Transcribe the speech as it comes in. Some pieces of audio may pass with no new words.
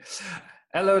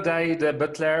Hello, David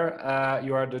Butler.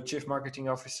 You are the Chief Marketing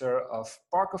Officer of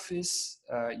Park Office.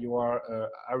 You are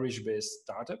Irish-based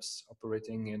startups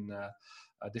operating in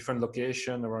a different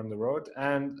location around the world.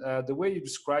 And the way you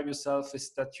describe yourself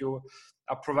is that you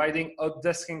are providing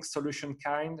outdesking solution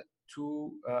kind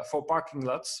for parking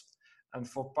lots and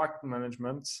for parking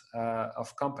management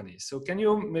of companies. So can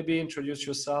you maybe introduce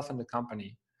yourself and the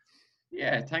company?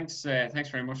 Yeah, thanks. Thanks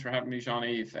very much for having me,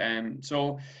 Jean-Yves.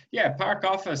 Park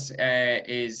Office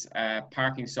is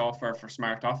parking software for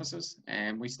smart offices,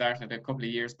 and we started a couple of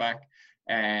years back,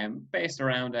 based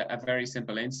around a very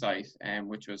simple insight,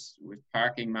 which was with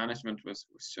parking management was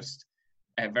just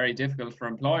very difficult for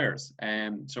employers.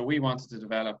 So we wanted to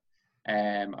develop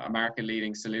a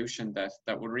market-leading solution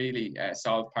that would really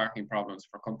solve parking problems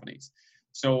for companies.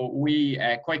 So we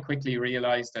quite quickly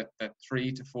realized that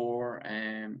 3 to 4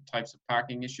 types of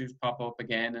parking issues pop up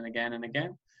again and again and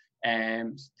again.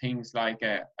 Things like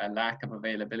a lack of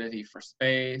availability for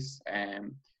space,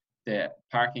 the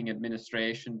parking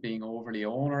administration being overly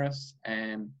onerous,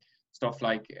 stuff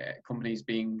like companies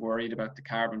being worried about the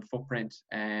carbon footprint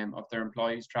of their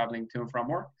employees traveling to and from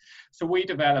work. So we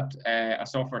developed a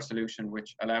software solution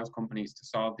which allows companies to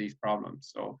solve these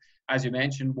problems. So as you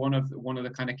mentioned, one of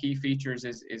the kind of key features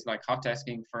is like hot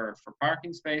desking for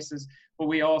parking spaces, but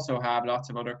we also have lots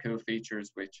of other cool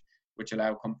features which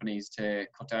allow companies to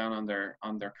cut down on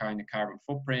their kind of carbon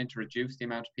footprint, reduce the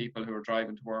amount of people who are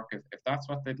driving to work if that's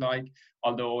what they'd like.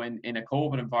 Although in a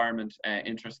COVID environment,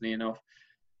 interestingly enough,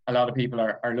 a lot of people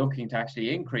are looking to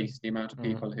actually increase the amount of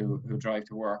people who drive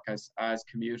to work as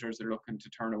commuters are looking to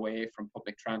turn away from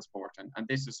public transport. And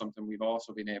this is something we've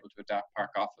also been able to adapt Park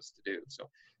Office to do. So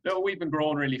we've been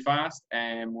growing really fast,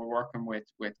 and we're working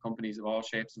with companies of all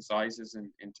shapes and sizes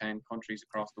in 10 countries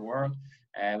across the world.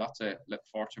 Lots of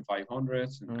Fortune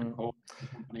 500s and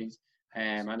companies.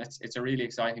 And it's a really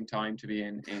exciting time to be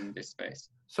in this space.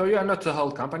 So you are not a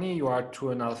whole company, you are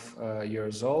 2.5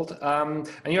 years old, and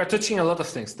you are touching a lot of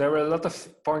things. There are a lot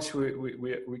of points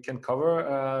we can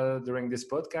cover during this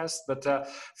podcast. But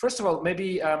first of all,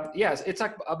 maybe, yes, it's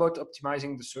like about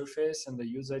optimizing the surface and the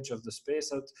usage of the space.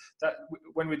 So that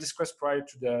when we discussed prior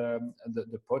to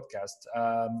the podcast,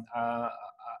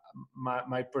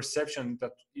 my perception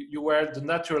that you were the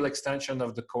natural extension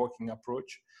of the co-working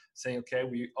approach, saying, okay,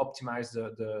 we optimize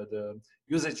the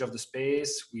usage of the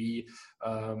space, we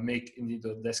make indeed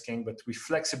the desking, but we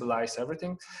flexibilize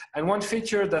everything. And one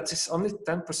feature that is only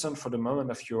 10% for the moment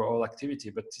of your whole activity,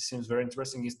 but it seems very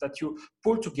interesting, is that you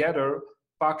pull together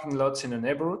parking lots in a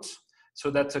neighborhood so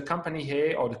that the company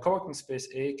A or the co-working space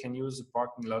A can use the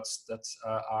parking lots that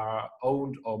are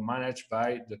owned or managed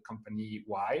by the company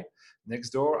Y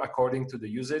next door according to the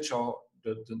usage or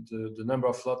the number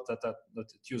of lots that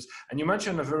it used. And you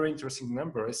mentioned a very interesting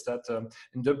number is that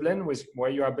in Dublin, where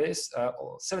you are based,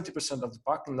 70% of the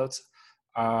parking lots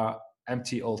are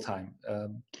empty all time.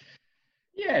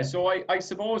 Yeah, so I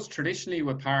suppose traditionally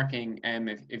with parking,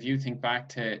 if you think back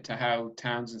to how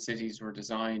towns and cities were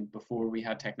designed before we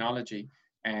had technology,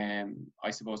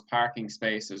 I suppose parking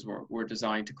spaces were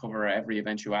designed to cover every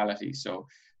eventuality. So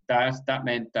that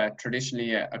meant that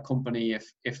traditionally a company,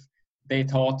 if they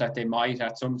thought that they might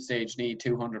at some stage need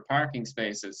 200 parking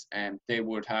spaces, and they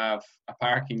would have a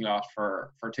parking lot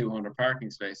for 200 parking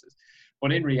spaces.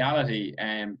 But in reality,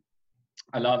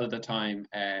 a lot of the time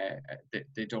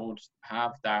they don't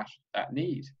have that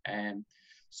need.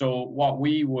 So what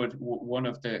one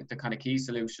of the kind of key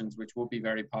solutions which would be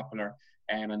very popular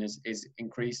and is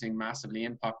increasing massively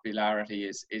in popularity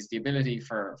is the ability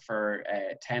for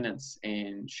tenants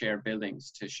in shared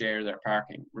buildings to share their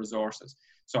parking resources.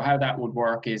 So how that would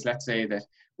work is, let's say that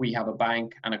we have a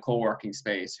bank and a co-working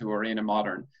space who are in a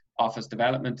modern office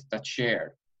development that's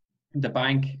shared. The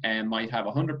bank might have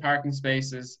 100 parking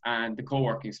spaces and the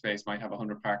co-working space might have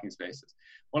 100 parking spaces.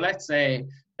 Well, let's say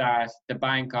that the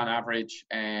bank on average,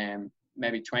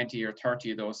 maybe 20 or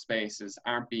 30 of those spaces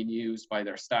aren't being used by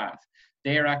their staff.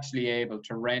 They're actually able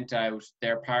to rent out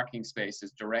their parking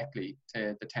spaces directly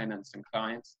to the tenants and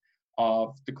clients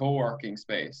of the co-working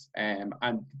space, and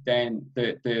then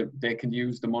they can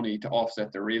use the money to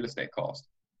offset their real estate cost.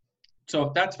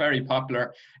 So that's very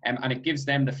popular, and it gives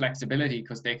them the flexibility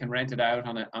because they can rent it out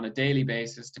on a daily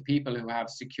basis to people who have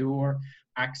secure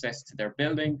access to their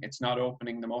building. It's not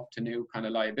opening them up to new kind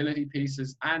of liability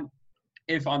pieces. And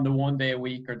if on the 1 day a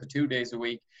week or the 2 days a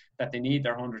week that they need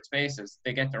their 100 spaces,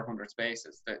 they get their 100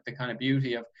 spaces. The kind of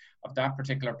beauty of that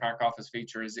particular Park Office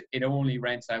feature is it only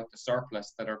rents out the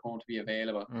surplus that are going to be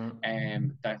available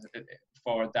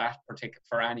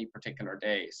for any particular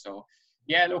day. So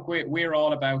yeah, look, we're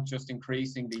all about just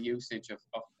increasing the usage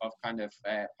of kind of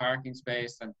parking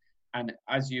space, and And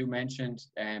as you mentioned,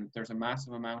 there's a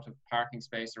massive amount of parking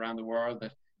space around the world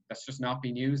that's just not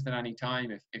being used at any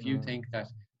time. If you think that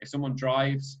if someone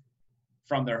drives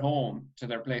from their home to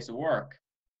their place of work,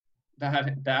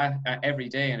 that every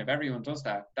day, and if everyone does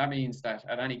that, that means that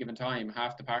at any given time,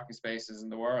 half the parking spaces in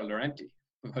the world are empty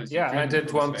because and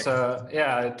it won't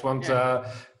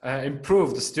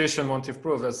improve. The situation won't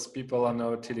improve as people are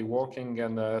now teleworking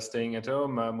and staying at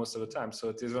home most of the time. So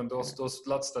it is one of those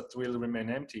lots that will remain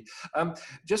empty.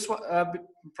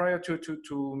 Prior to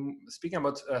speaking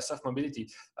about self mobility,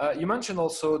 you mentioned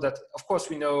also that of course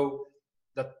we know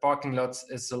that parking lots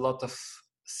is a lot of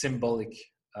symbolic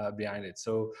behind it.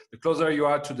 So the closer you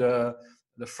are to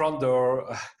the front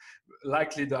door,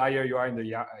 likely the higher you are in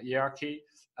the hierarchy.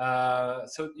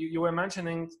 So you were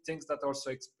mentioning things that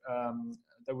also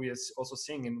that we are also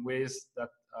seeing in ways that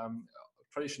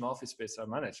traditional office space are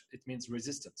managed. It means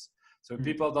resistance. So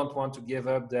people don't want to give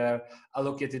up their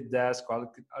allocated desk or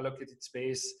allocated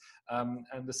space,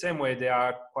 and the same way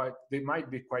they might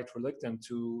be quite reluctant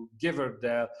to give up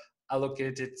their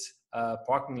allocated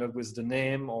parking lot with the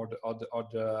name or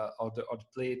the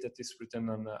plate that is written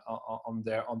on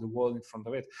the wall in front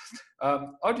of it.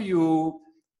 How do you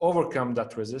overcome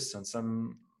that resistance,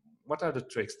 and what are the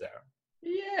tricks there?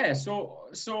 Yeah,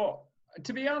 so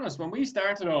to be honest, when we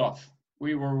started off,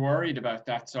 we were worried about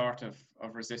that sort of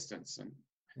resistance, and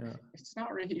it's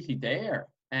not really there.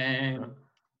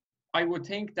 I would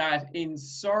think that in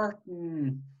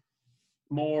certain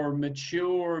more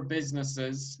mature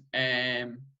businesses,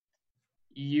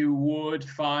 you would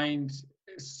find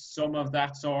some of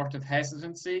that sort of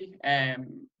hesitancy,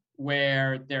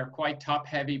 where they're quite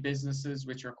top-heavy businesses,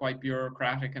 which are quite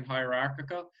bureaucratic and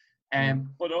hierarchical.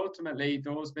 But ultimately,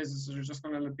 those businesses are just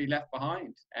going to be left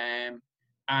behind.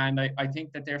 And I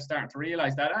think that they're starting to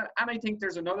realize that. And I think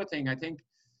there's another thing. I think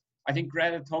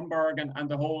Greta Thunberg and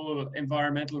the whole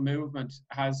environmental movement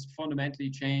has fundamentally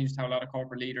changed how a lot of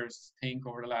corporate leaders think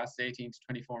over the last 18 to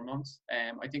 24 months.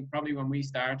 I think probably when we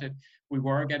started, we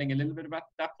were getting a little bit of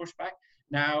that pushback.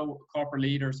 Now, corporate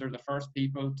leaders are the first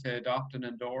people to adopt and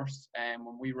endorse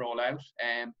when we roll out.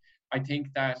 I think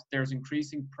that there's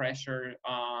increasing pressure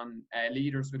on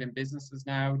leaders within businesses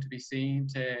now to be seen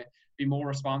to be more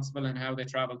responsible in how they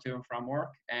travel to and from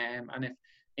work. And if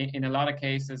in a lot of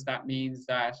cases, that means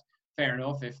that, fair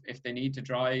enough, if they need to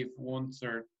drive once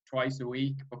or twice a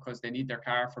week because they need their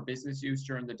car for business use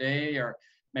during the day, or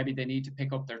maybe they need to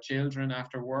pick up their children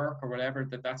after work or whatever,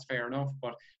 that's fair enough.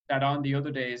 But that on the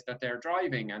other days that they're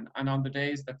driving and on the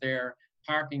days that their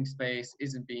parking space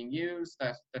isn't being used,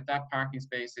 that parking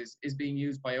space is being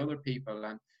used by other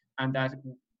people, and that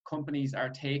companies are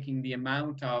taking the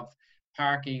amount of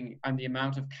parking and the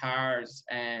amount of cars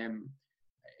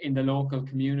in the local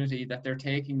community, that they're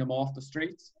taking them off the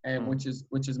streets, which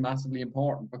is massively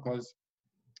important, because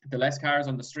the less cars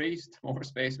on the street, the more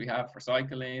space we have for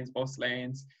cycle lanes, bus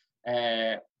lanes,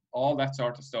 all that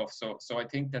sort of stuff. So I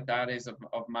think that is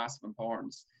of massive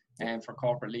importance for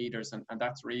corporate leaders, and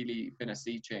that's really been a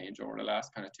sea change over the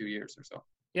last kind of 2 years or so.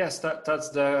 Yes,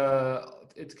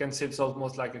 it can seem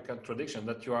almost like a contradiction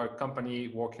that you are a company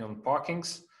working on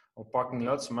parkings or parking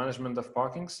lots, management of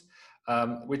parkings,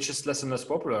 which is less and less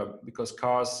popular because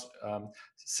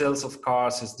sales of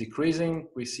cars is decreasing.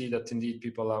 We see that indeed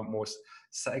people are more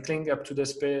cycling up to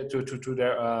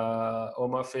their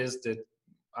home office. They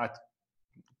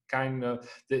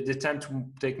tend to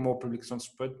take more public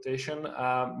transportation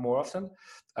more often.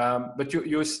 But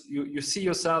you see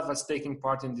yourself as taking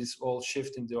part in this whole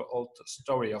shift in the old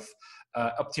story of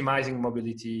optimizing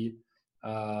mobility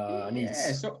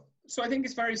needs. So I think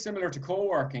it's very similar to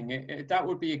co-working. That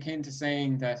would be akin to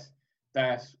saying that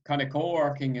kind of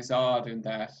co-working is odd in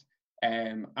that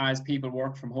as people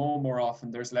work from home more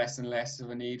often, there's less and less of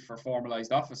a need for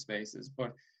formalized office spaces.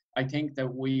 But I think that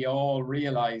we all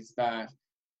realize that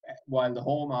while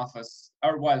home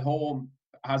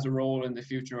has a role in the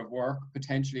future of work,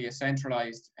 potentially a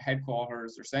centralized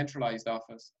headquarters or centralized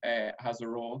office has a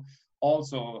role.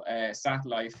 Also,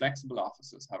 satellite flexible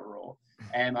offices have a role.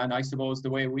 And I suppose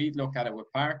the way we look at it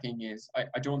with parking is,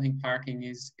 I don't think parking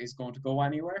is going to go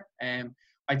anywhere.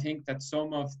 I think that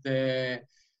some of the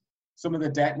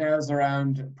debt nails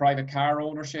around private car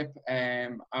ownership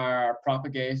are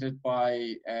propagated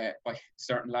by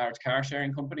certain large car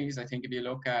sharing companies. I think if you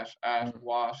look at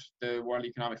what the World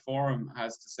Economic Forum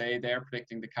has to say, they're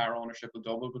predicting the car ownership will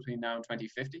double between now and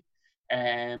 2050.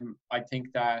 I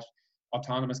think that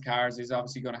autonomous cars is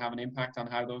obviously going to have an impact on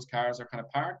how those cars are kind of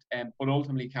parked, but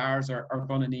ultimately cars are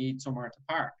going to need somewhere to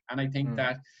park. And I think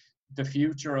that the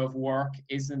future of work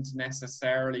isn't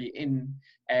necessarily in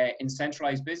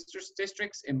centralized business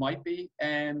districts. It might be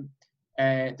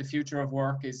the future of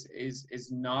work is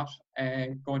not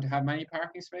going to have many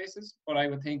parking spaces, but I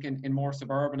would think in more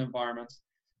suburban environments,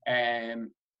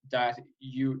 that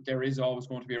there is always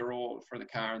going to be a role for the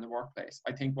car in the workplace.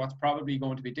 I think what's probably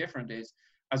going to be different is,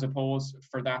 as opposed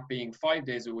for that being 5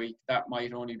 days a week, that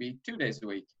might only be 2 days a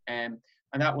week. And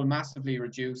that will massively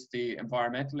reduce the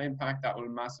environmental impact, that will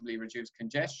massively reduce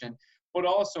congestion, but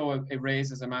also it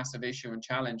raises a massive issue and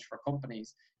challenge for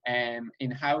companies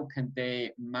in how can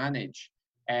they manage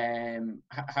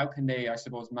I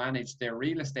suppose, manage their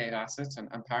real estate assets,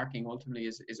 and parking ultimately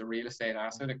is a real estate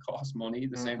asset. It costs money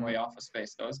the same way office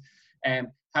space does.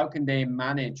 How can they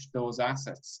manage those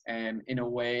assets in a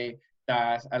way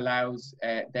that allows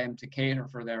them to cater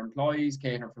for their employees,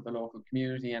 cater for the local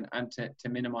community, and to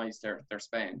minimize their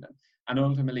spend. And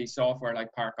ultimately, software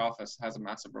like Park Office has a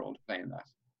massive role to play in that.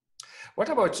 What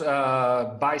about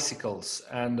bicycles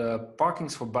and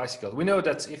parkings for bicycles? We know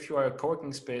that if you are a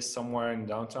co-working space somewhere in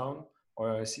downtown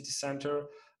or a city center,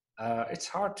 it's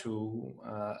hard to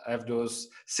have those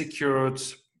secured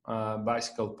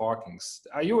bicycle parkings.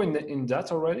 Are you in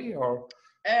that already, or?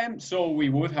 So we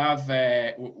would have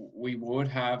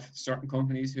certain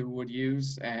companies who would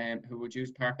use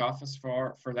Park Office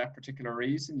for that particular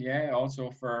reason. Yeah, also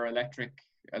for electric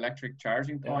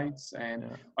charging points.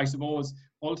 I suppose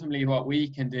ultimately what we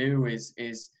can do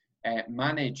is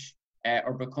manage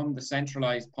or become the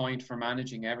centralized point for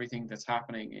managing everything that's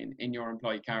happening in your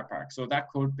employee car park. So that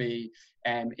could be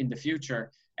in the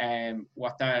future. And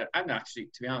actually,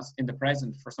 to be honest, in the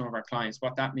present for some of our clients,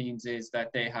 what that means is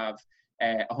that they have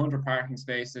 100 parking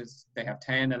spaces, they have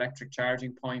 10 electric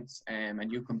charging points,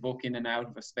 and you can book in and out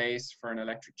of a space for an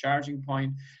electric charging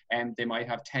point. And they might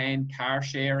have 10 car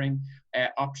sharing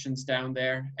options down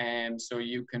there, so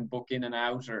you can book in and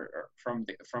out or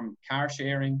from car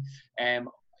sharing.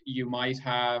 You might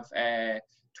have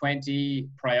 20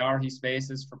 priority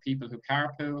spaces for people who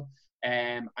carpool.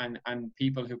 And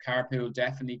people who carpool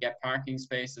definitely get parking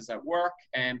spaces at work.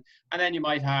 And then you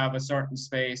might have a certain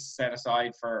space set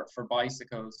aside for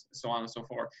bicycles, so on and so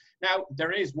forth. Now,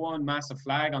 there is one massive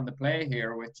flag on the play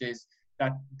here, which is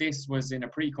that this was in a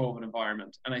pre-COVID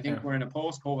environment. And I think we're in a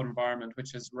post-COVID environment,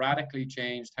 which has radically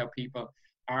changed how people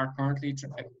are currently,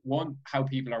 how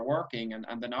people are working,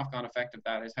 and the knock-on effect of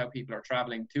that is how people are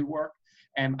traveling to work.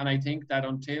 And I think that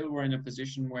until we're in a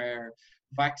position where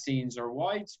vaccines are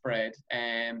widespread,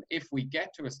 if we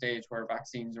get to a stage where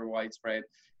vaccines are widespread,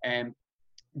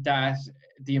 that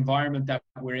the environment that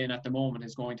we're in at the moment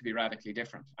is going to be radically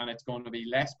different, and it's going to be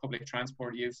less public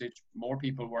transport usage, more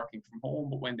people working from home,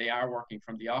 but when they are working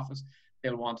from the office,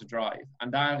 they'll want to drive. And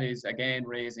that is, again,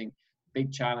 raising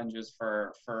big challenges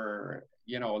for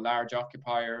large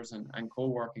occupiers and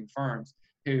co-working firms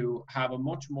who have a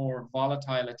much more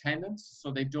volatile attendance, so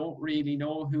they don't really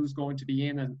know who's going to be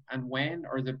in and when,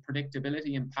 or the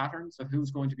predictability and patterns of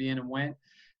who's going to be in and when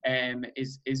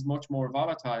is much more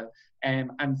volatile.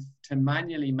 And to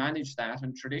manually manage that,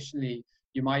 and traditionally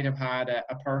you might have had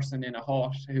a person in a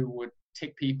hut who would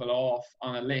tick people off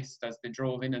on a list as they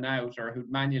drove in and out, or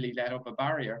who'd manually let up a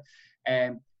barrier.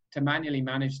 To manually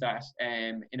manage that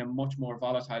in a much more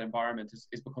volatile environment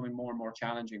is becoming more and more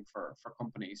challenging for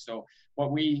companies. So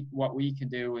what we can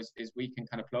do is we can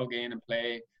kind of plug in and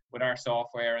play with our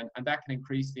software, and that can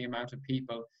increase the amount of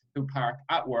people who park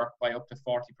at work by up to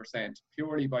 40%,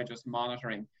 purely by just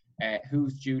monitoring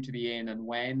who's due to be in and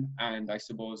when, and I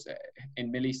suppose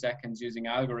in milliseconds using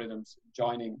algorithms,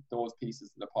 joining those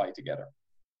pieces of the pie together.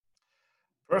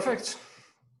 Perfect.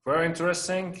 Very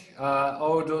interesting.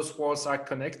 All those worlds are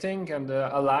connecting and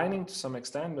aligning to some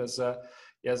extent. As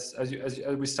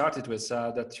we started with,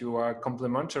 that you are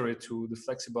complementary to the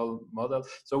flexible model.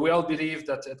 So we all believe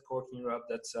that at Co-working Europe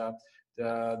that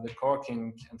the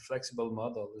co-working and flexible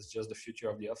model is just the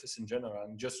future of the office in general.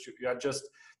 And you are just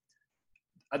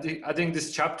adding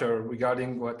this chapter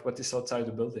regarding what is outside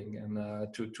the building, and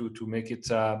to make it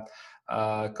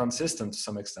consistent to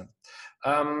some extent.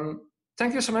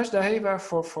 Thank you so much, Dahi,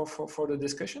 for the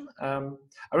discussion.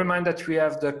 I remind that we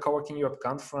have the Co-working Europe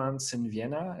conference in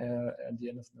Vienna at the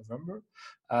end of November,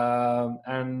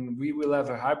 and we will have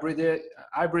a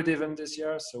hybrid event this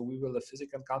year. So we will have a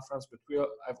physical conference, but we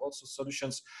have also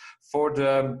solutions for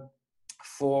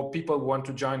people who want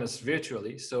to join us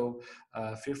virtually. So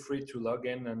feel free to log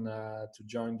in and to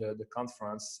join the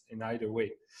conference in either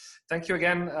way. Thank you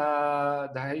again,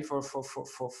 Dahi, for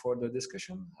the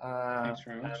discussion. Thanks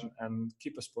very much. And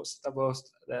keep us posted about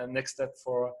the next step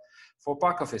for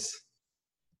Park Office.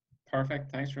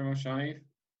 Perfect. Thanks very much, Jean-Yves.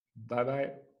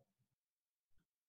 Bye-bye.